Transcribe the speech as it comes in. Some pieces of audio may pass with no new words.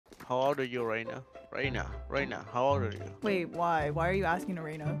How old are you right now? Right now. How old are you? Wait, why? Why are you asking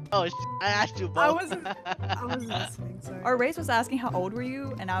Arena? Oh, I asked you both. I wasn't listening, sorry. Our race was asking how old were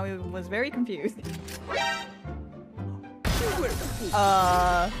you, and I was very confused.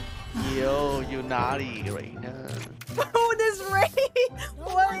 Yo, you naughty right now. Oh, this race!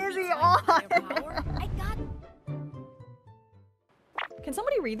 What is he on? Can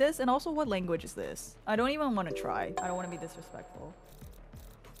somebody read this? And also, what language is this? I don't even want to try. I don't want to be disrespectful.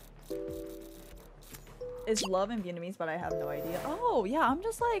 It's love in Vietnamese, but I have no idea. Oh, yeah, I'm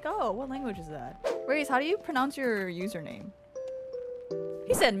just like, oh, what language is that? Race, how do you pronounce your username?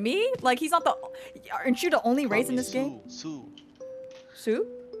 He said me? Like, he's not the... Aren't you the only race in this game? Sue. Sue?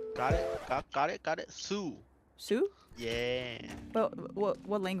 Got it? Got it? Sue. Sue? Yeah. But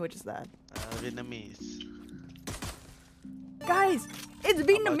what language is that? Vietnamese. Guys, it's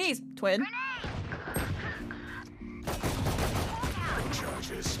Vietnamese, twin.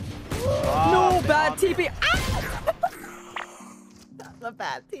 No, bad TP. Ah! That's a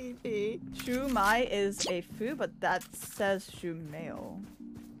bad TP. Shu Mai is a food, but that says Shu Meo.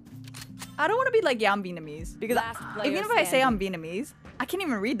 I don't want to be like, yeah, I'm Vietnamese. Because even if I say I'm Vietnamese, I can't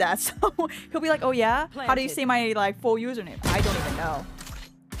even read that. So he'll be like, oh yeah? How do you say my like full username? I don't even know.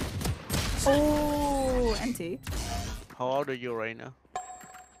 Oh, NT. How old are you right now?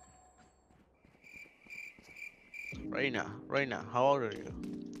 Right now. How old are you?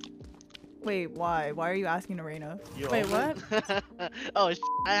 Wait, why? Why are you asking Arena? Wait, what? Oh,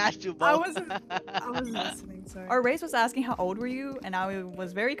 I asked you both. I wasn't listening, sorry. Our race was asking how old were you, and I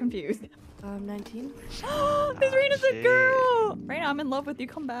was very confused. 19. This Reina's a girl! Reina, I'm in love with you.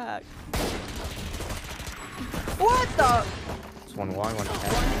 Come back. What the? It's one cat. One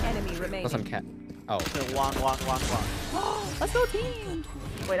enemy remaining. That's one cat. Oh. One. Let's go team.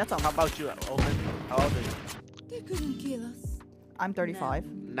 Wait, that's all. How about you, Omen? How old are you? They couldn't kill us. I'm 35.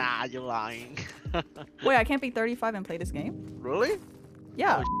 Nah, you're lying. Wait, I can't be 35 and play this game? Really?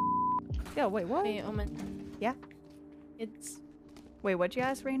 Yeah. Yeah, wait, what? Hey, Omen. Yeah? It's... Wait, what'd you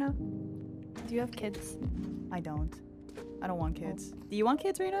ask, Reina? Do you have kids? I don't. I don't want kids. Do you want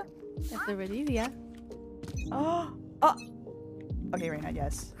kids, Reina? If they're ready, yeah. Oh! Oh! Okay, Reina,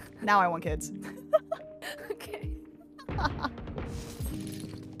 yes. Now I want kids. Okay.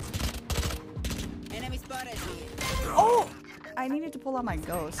 Enemy spotted. Oh! I needed to pull out my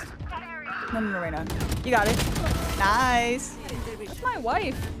ghost. No, Reina. You got it. Nice. That's my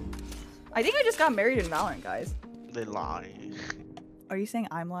wife. I think I just got married in Valorant, guys. They lying. Are you saying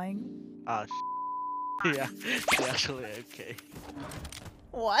I'm lying? Yeah, it's actually okay.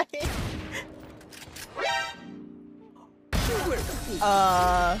 What?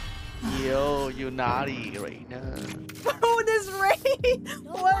 Yo, you naughty right now. Oh, this race!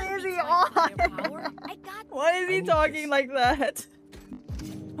 What is he on? Why is he talking like that?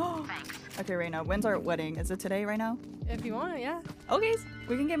 Okay, Reina, when's our wedding? Is it today right now? If you want, yeah. Okay,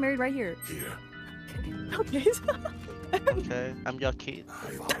 we can get married right here. Okay. Okay, I'm your kid.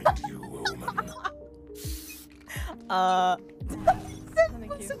 I find you, woman.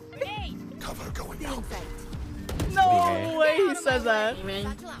 Thank you. Cover going out. No way he says that.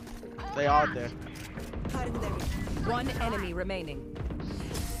 They are there. One enemy remaining.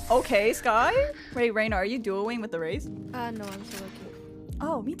 Okay, Sky. Wait, Reina, are you dueling with the race? No, I'm so lucky.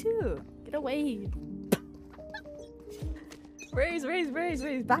 Oh, me too. Get away. Raise.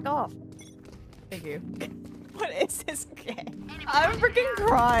 Back off. Thank you. What is this game? I'm freaking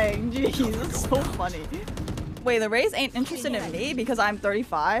crying. Jeez, that's so funny. Wait, the race ain't interested in me because I'm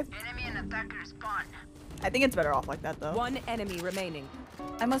 35? I think it's better off like that, though. One enemy remaining.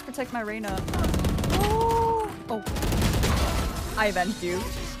 I must protect my Reina. Oh. I avenged you.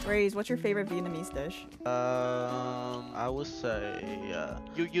 Raze, what's your favorite Vietnamese dish? I would say,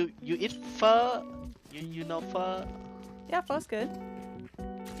 you eat pho? You know pho? Yeah, pho's good.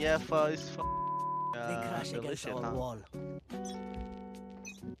 Yeah, pho is delicious, huh?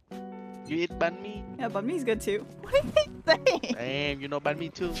 You eat banh mi? Yeah, banh mi's good too. What are you saying? Damn, you know banh mi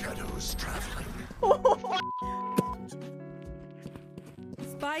too? Shadows traveling.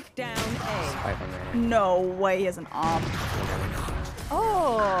 Spike down A. No way he has an op.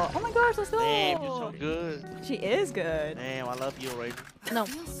 Oh my gosh, let's go. Damn, you're so good. She is good. Damn, I love you, right? No.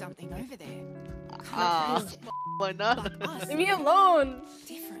 Something over there. Why not? Leave me alone.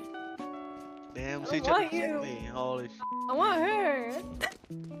 Different. Damn, I she want just you. me. Holy sh. I want her.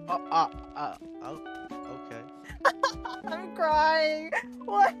 Okay. I'm crying.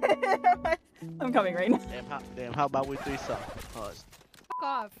 What? I'm coming right now. Damn, how about we do some? Fuck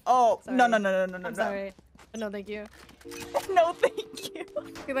off. Oh, Sorry. no. I'm sorry. No, thank you. No, thank you.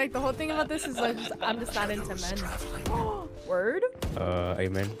 Like, the whole thing about this is like, I'm just not into men. Word?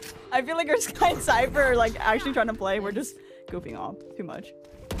 Amen. I feel like our Sky and Cypher are like actually trying to play. We're just goofing off too much.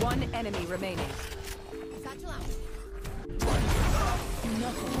 One enemy remaining.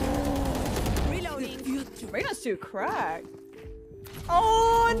 Reloading. Reyna's too cracked.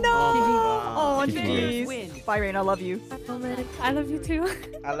 Oh no! Oh jeez. Win. Bye Reyna, I love you. I love you too.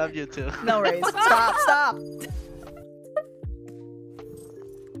 I love you too. No Rays. Stop.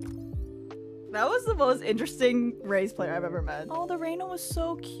 That was the most interesting Rays player I've ever met. Oh, the Reyna was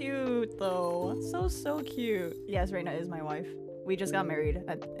so cute though. So cute. Yes, Reyna is my wife. We just got married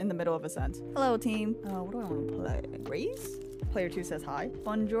in the middle of Ascent. Hello team. What do I want to play? Rays? Player 2 says hi.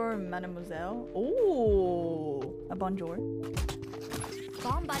 Bonjour, mademoiselle. Oh, a bonjour.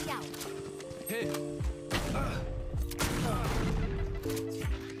 Bomb buddy out.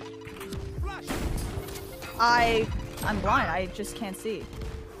 I'm blind. I just can't see.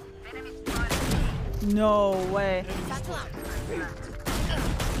 No way. Satchel out.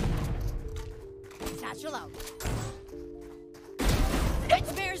 Satchel out.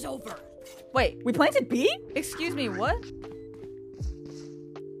 Nightmare's over. Wait, we planted B? Excuse me, what?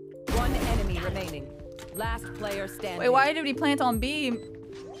 One enemy remaining. Last player standing. Wait, why did we plant on B?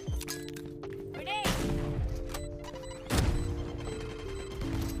 Grenade.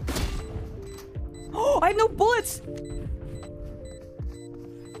 Oh, I have no bullets!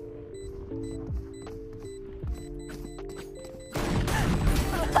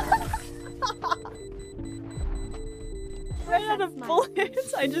 Ran out of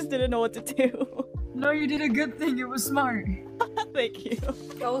bullets. I just didn't know what to do. No, you did a good thing. It was smart. Thank you.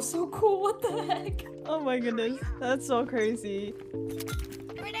 That was so cool. What the heck? Oh my goodness. That's so crazy.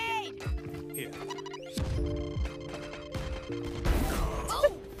 Grenade. Here.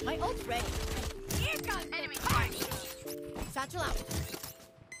 Oh, my ult's ready. Here comes enemy party. Satchel out.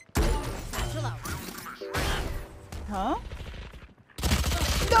 Satchel out. Huh?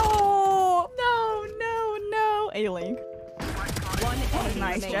 No! No! A-Link. One enemy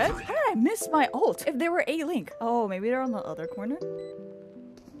Nice, remaining. Jet. How did I miss my ult? If they were A-Link. Oh, maybe they're on the other corner?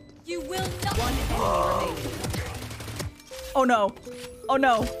 You will not. One enemy remaining. Oh no. Oh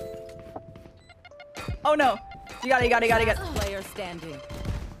no. Oh no. You got it. Last player standing.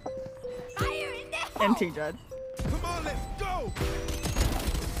 Fire in the hole. MT Jet. Come on, let's go.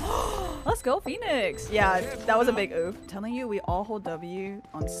 Let's go, Phoenix. Yeah, that was a big oof. I'm telling you, we all hold W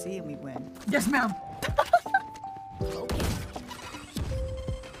on C and we win. Yes, ma'am.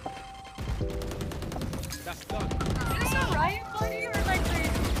 That's done. Is this alright, buddy, or am I crazy?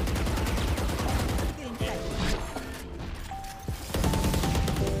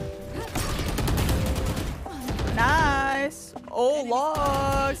 Nice. Oh,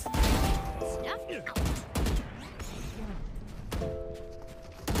 logs. Stuff.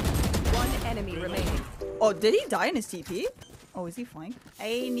 One enemy remaining. Oh, did he die in his TP? Oh, is he flying?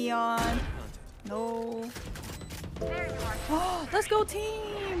 Hey, Neon. No. Let's go,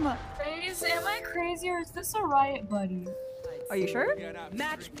 team. Raze, am I crazy or is this a riot, buddy? Are you sure?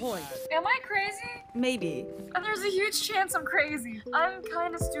 Match point. Am I crazy? Maybe. And there's a huge chance I'm crazy. I'm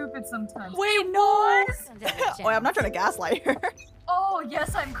kind of stupid sometimes. Wait, no. Wait, Oh, I'm not trying to gaslight her. Oh,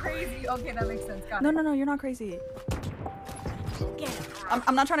 yes, I'm crazy. Okay, that makes sense. Got it. No, you're not crazy.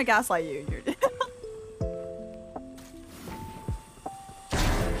 I'm not trying to gaslight you. You're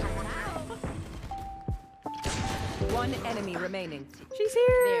One enemy remaining. She's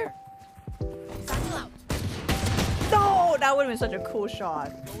here. There. Satchel out. No, that would have been such a cool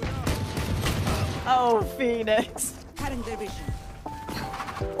shot. Oh, Phoenix. Cutting their vision.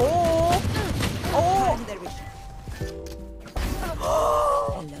 Oh. Cutting their vision.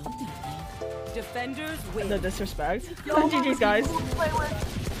 Hello. Defenders win. The disrespect. GG's, guys.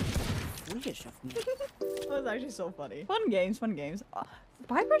 Foolish of me. That was actually so funny. Fun games.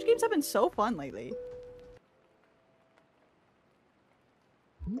 Viper's games have been so fun lately.